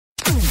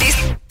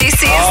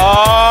This is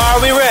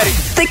Are we ready?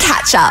 The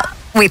Catch Up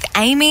with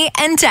Amy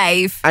and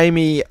Dave.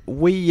 Amy,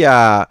 We've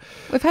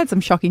had some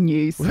shocking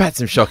news. we've had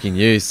some shocking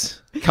news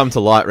come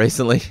to light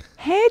recently.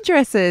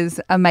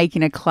 Hairdressers are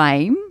making a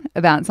claim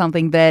about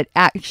something that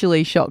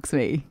actually shocks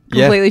me.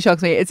 Yeah. Completely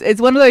shocks me. It's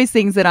one of those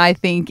things that I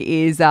think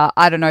is, I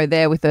don't know,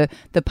 there with the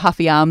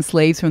puffy arm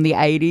sleeves from the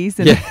 80s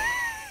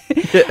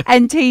and,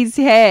 and teased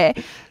hair.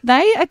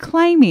 They are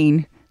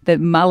claiming that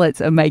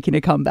mullets are making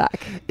a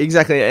comeback.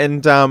 Exactly.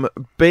 And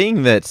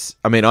being that,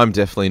 I mean, I'm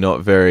definitely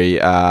not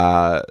very,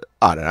 I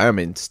don't know, I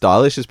mean,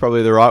 stylish is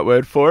probably the right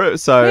word for it.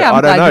 So Yeah, I'm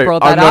I don't glad you know.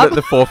 brought I'm that not up. at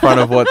the forefront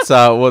of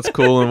what's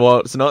cool and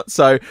what's not.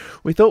 So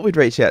we thought we'd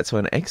reach out to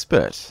an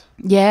expert.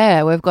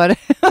 Yeah, we've got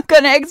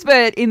an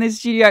expert in the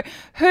studio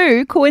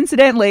who,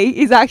 coincidentally,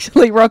 is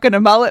actually rocking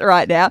a mullet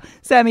right now.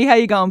 Sammy, how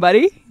you going,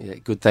 buddy? Yeah,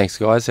 good. Thanks,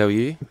 guys. How are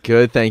you?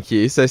 Good, thank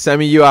you. So,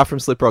 Sammy, you are from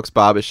Slip Rock's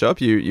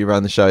Barbershop. You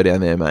run the show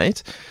down there,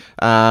 mate.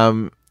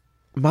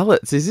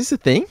 Mullets, is this a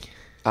thing?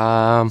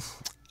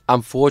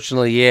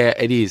 Unfortunately, yeah,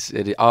 it is.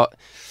 I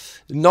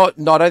don't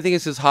think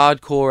it's as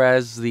hardcore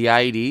as the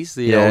 80s,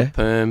 the Yeah. old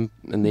perm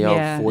and the old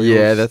foils.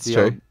 Yeah, that's the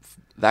true. old-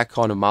 that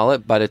kind of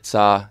mullet, but it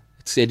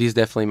is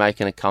definitely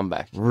making a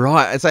comeback.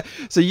 Right. And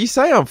so you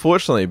say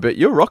unfortunately, but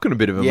you're rocking a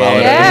bit of a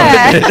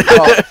Yeah. mullet.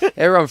 Yeah. Oh,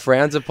 everyone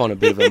frowns upon a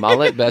bit of a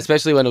mullet, but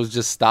especially when it was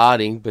just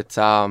starting. But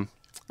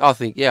I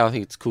think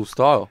it's a cool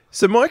style.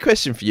 So my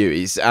question for you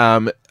is,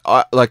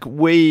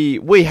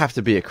 we have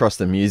to be across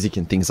the music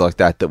and things like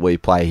that we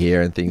play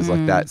here and things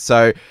like that.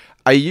 So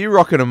are you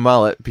rocking a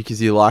mullet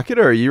because you like it,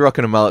 or are you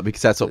rocking a mullet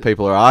because that's what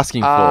people are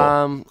asking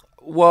for?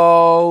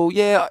 Well,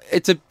 yeah,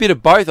 it's a bit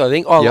of both, I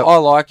think. I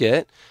like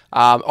it.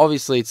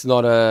 Obviously, it's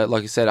not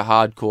like I said, a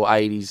hardcore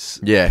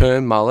 80s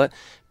perm mullet.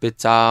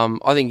 But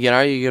I think, you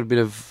get a bit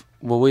of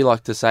what we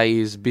like to say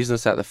is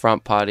business at the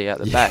front, party out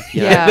the back.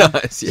 You know? Yeah.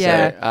 Nice.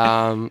 Yeah.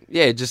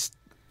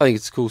 I think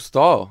it's a cool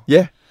style.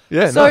 Yeah.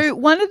 Yeah. So nice.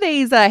 one of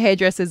these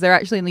hairdressers, they're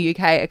actually in the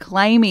UK, are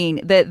claiming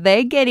that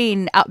they're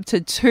getting up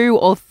to 2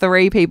 or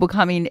 3 people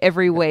come in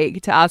every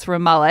week to ask for a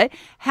mullet.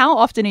 How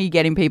often are you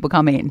getting people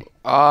come in?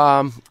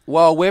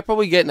 Well, we're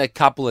probably getting a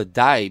couple a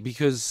day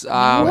because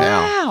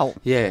Wow.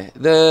 yeah,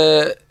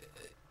 the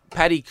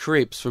Paddy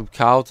Cripps from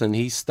Carlton,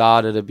 he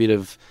had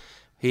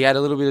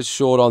a little bit of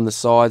short on the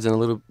sides and a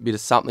little bit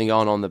of something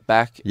on the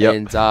back. Yep.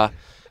 And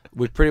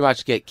we pretty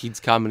much get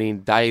kids coming in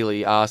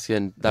daily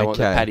asking they want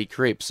the Okay. Paddy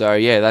Cripps. So,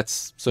 yeah,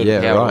 that's sort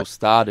of how it all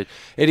started.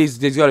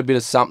 There's got a bit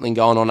of something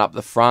going on up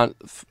the front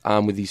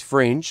with his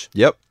fringe.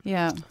 Yep.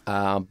 Yeah.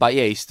 But,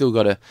 yeah, he's still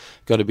got a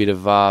bit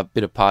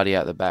of party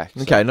out the back.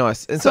 So. Okay.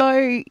 Nice. And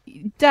So,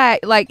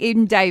 like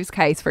in Dave's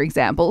case, for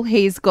example,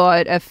 he's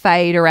got a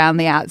fade around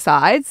the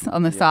outsides,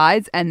 on the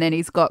sides, and then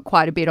he's got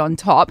quite a bit on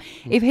top.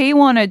 If he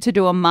wanted to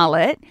do a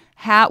mullet,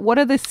 what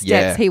are the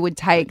steps he would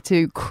take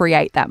to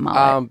create that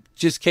mullet?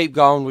 Just keep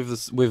going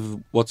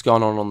with what's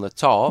going on the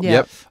top. Yeah.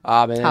 Yep.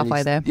 And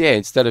Halfway there. Yeah,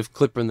 instead of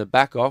clipping the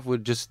back off,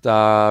 we'd just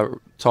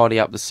tidy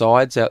up the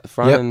sides out the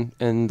front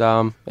and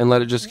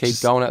let it just keep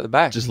going out the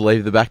back. just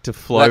leave the back to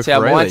flow That's how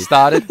freely. mine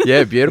started.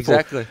 Yeah, beautiful.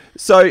 Exactly.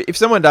 So if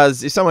someone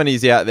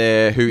is out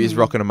there who is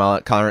rocking a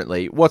mullet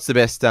currently, what's the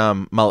best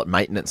mullet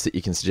maintenance that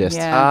you can suggest?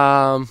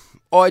 Yeah.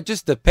 It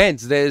just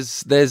depends. There's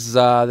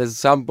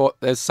some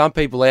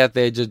people out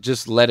there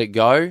just let it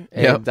go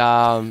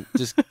and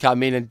just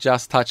come in and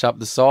just touch up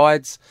the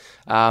sides.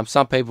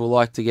 Some people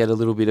like to get a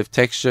little bit of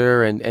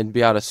texture and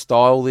be able to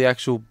style the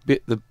actual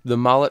bit, the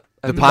mullet.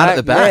 The part at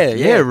the back.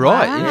 Yeah,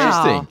 right.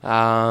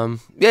 Wow.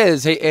 Interesting.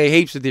 There's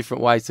heaps of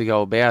different ways to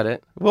go about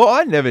it. Well,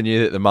 I never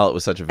knew that the mullet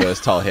was such a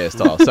versatile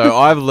hairstyle, so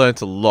I've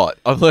learnt a lot.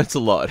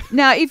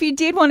 Now, if you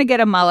did want to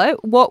get a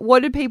mullet,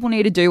 what do people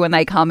need to do when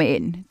they come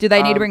in? Do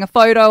they need to bring a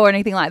photo or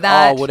anything like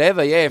that? Oh,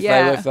 whatever. Yeah,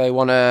 if they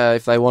want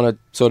to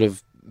sort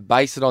of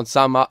base it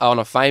on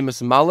a famous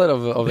mullet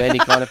of any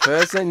kind of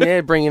person,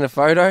 bring in a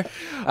photo,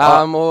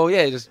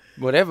 just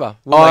whatever.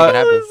 We'll make it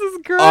happen. This is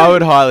great. I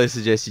would highly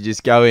suggest you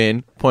just go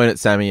in, point at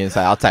Sammy and say,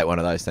 I'll take one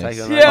of those things.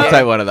 I'll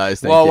take one of those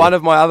things. Well, one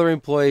of my other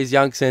employees,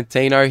 young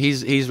Santino,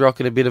 he's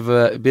rocking a bit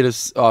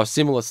of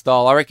similar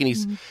style. I reckon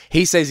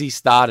he says he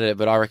started it,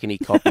 but I reckon he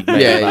copied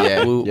me.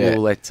 We'll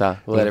let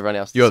everyone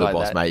else. You're the decide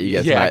boss, that. mate.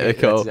 You guys make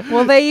the call.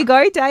 Well, there you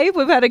go, Dave.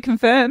 We've had it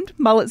confirmed.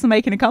 Mullets are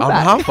making a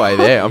comeback.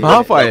 I'm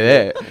halfway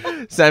there.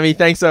 Sammy,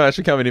 thanks so much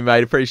for coming in,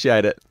 mate.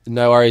 Appreciate it.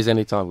 No worries,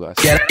 anytime, guys.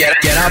 Get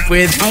up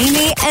with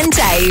Amy and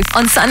Dave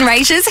on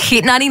Sunraysia's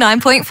Hit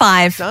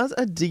 99.5. Stars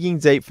are digging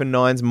deep for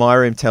Nine's My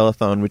Room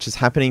Telethon, which is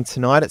happening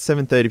tonight at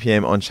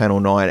 7:30pm on Channel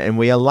 9. And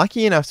we are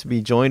lucky enough to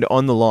be joined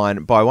on the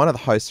line by one of the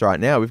hosts right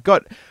now. We've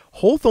got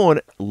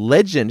Hawthorn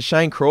legend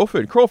Shane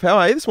Crawford. Crawf, how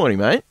are you this morning,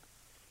 mate?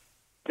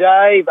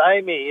 Dave,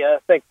 Amy,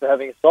 thanks for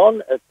having us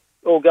on. It's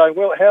all going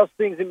well. How's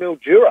things in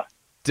Mildura?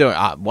 Doing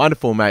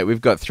wonderful, mate. We've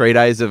got 3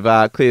 days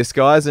of clear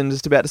skies and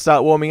just about to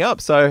start warming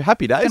up. So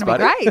happy days, It's going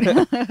buddy. to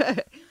be great.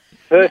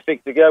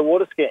 Perfect to go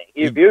water skiing.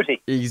 You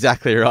beauty.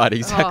 Exactly right.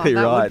 Exactly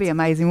that right. would be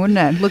amazing, wouldn't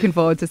it? Looking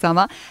forward to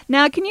summer.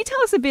 Now, can you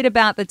tell us a bit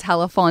about the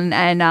telethon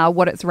and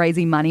what it's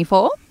raising money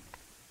for?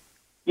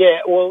 Yeah,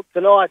 well,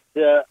 tonight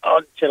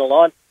on Channel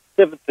 9,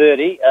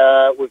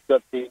 7:30, we've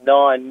got the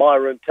 9 My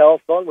Room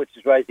Telethon, which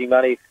is raising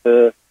money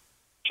for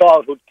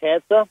childhood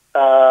cancer.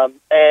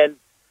 And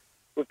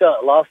we've done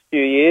it the last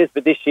few years,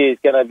 but this year is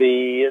going to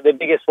be the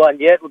biggest one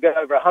yet. We've got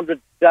over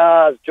 100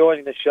 stars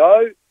joining the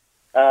show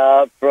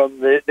from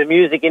the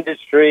music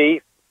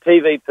industry,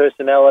 TV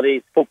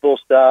personalities, football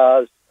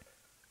stars,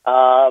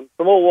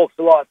 from all walks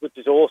of life, which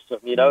is awesome.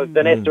 You know,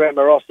 Vanessa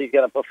Amorossi's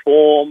going to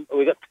perform.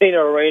 We've got Tina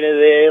Arena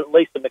there.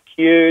 Lisa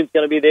McHugh's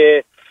going to be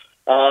there.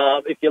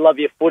 If you love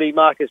your footy,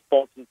 Marcus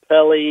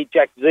Bontempelli,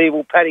 Jack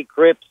Zeeble, Paddy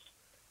Cripps,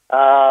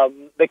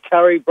 the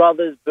Curry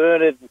brothers,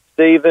 Bernard and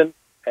Stephen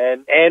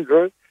and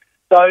Andrew.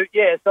 So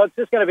it's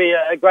just going to be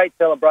a great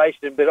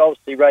celebration, but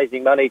obviously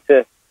raising money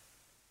to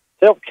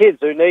help kids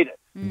who need it.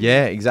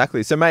 Yeah,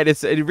 exactly. So, mate,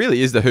 it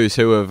really is the who's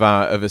who of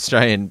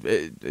Australian,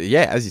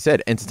 as you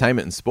said,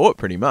 entertainment and sport,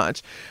 pretty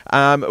much.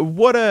 How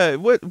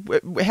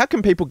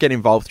can people get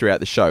involved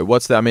throughout the show?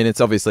 It's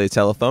obviously a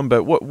telethon,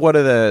 but what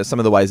are some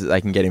of the ways that they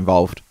can get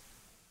involved?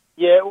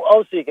 Yeah, well,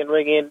 obviously you can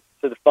ring in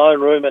to the phone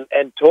room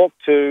and talk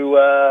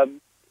to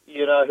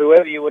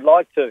whoever you would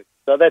like to.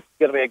 So that's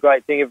going to be a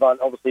great thing. Everyone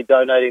obviously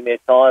donating their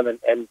time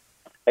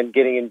and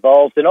getting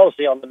involved. And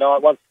obviously on the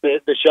night, once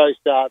the show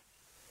starts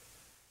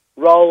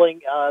rolling,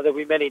 there'll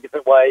be many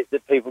different ways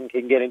that people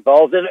can get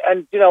involved.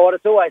 And you know what,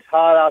 it's always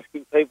hard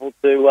asking people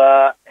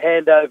to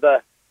hand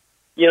over,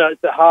 the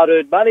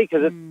hard-earned money,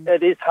 because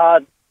it is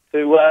hard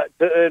to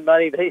earn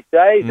money these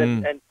days,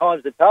 and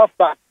times are tough.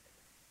 But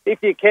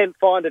if you can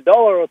find $1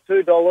 or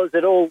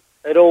 $2,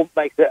 it all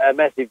makes a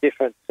massive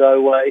difference.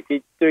 So if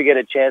you do get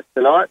a chance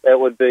tonight, that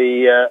would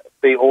be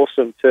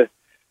awesome to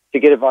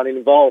get everyone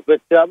involved.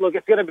 But look,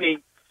 it's going to be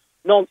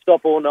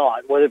non-stop all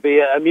night, whether it be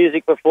a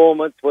music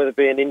performance, whether it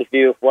be an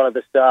interview with one of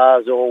the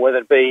stars, or whether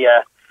it be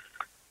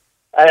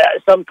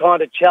some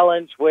kind of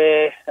challenge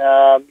where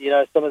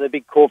some of the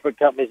big corporate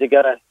companies are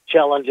going to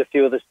challenge a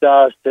few of the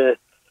stars to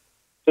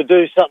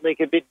do something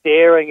a bit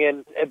daring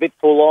and a bit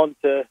full on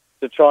to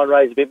try and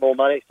raise a bit more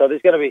money. So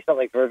there's going to be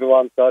something for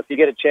everyone. So if you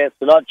get a chance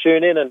tonight,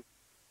 tune in and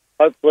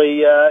hopefully,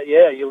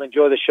 you'll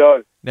enjoy the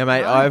show. Now,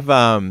 mate,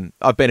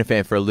 I've been a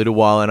fan for a little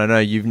while, and I know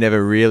you've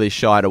never really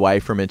shied away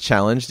from a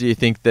challenge. Do you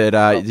think that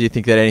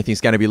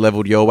anything's going to be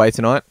levelled your way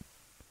tonight?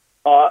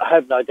 I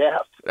have no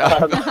doubt.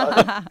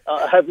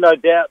 I have no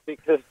doubt,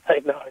 because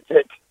they know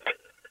that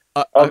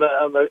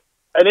I'm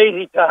an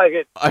easy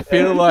target. I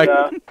feel they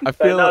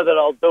know that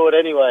I'll do it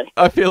anyway.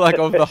 I feel like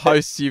of the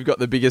hosts, you've got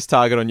the biggest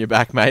target on your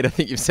back, mate. I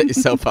think you've set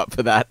yourself up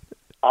for that.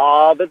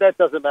 But that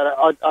doesn't matter.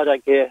 I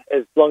don't care,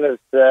 as long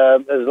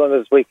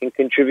as we can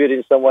contribute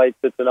in some way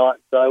to tonight.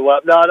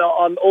 So no,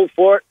 I'm all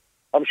for it.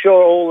 I'm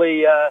sure all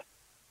the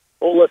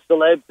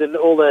celebs and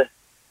all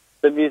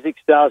the music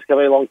stars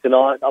coming along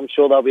tonight, I'm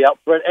sure they'll be up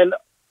for it. And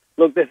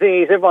look, the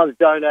thing is, everyone's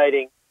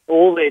donating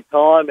all their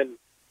time and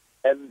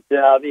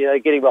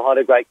getting behind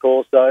a great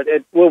cause. So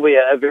it will be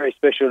a very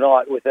special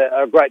night with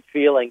a great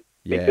feeling.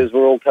 Yeah. Because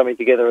we're all coming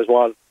together as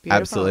one.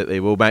 Beautiful. Absolutely.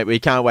 Well, mate, we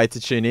can't wait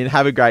to tune in.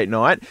 Have a great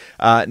night.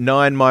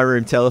 9 My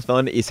Room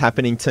Telethon is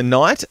happening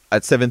tonight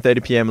at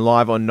 7:30 p.m.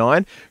 live on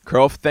 9.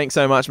 Crawf, thanks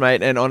so much,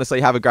 mate. And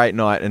honestly, have a great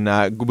night, and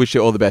wish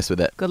you all the best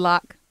with it. Good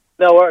luck.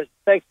 No worries.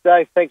 Thanks,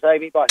 Dave. Thanks,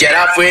 Amy. Bye. Get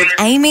up with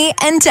Amy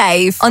and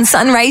Dave on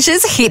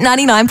Sunraysia's Hit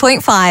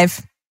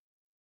 99.5.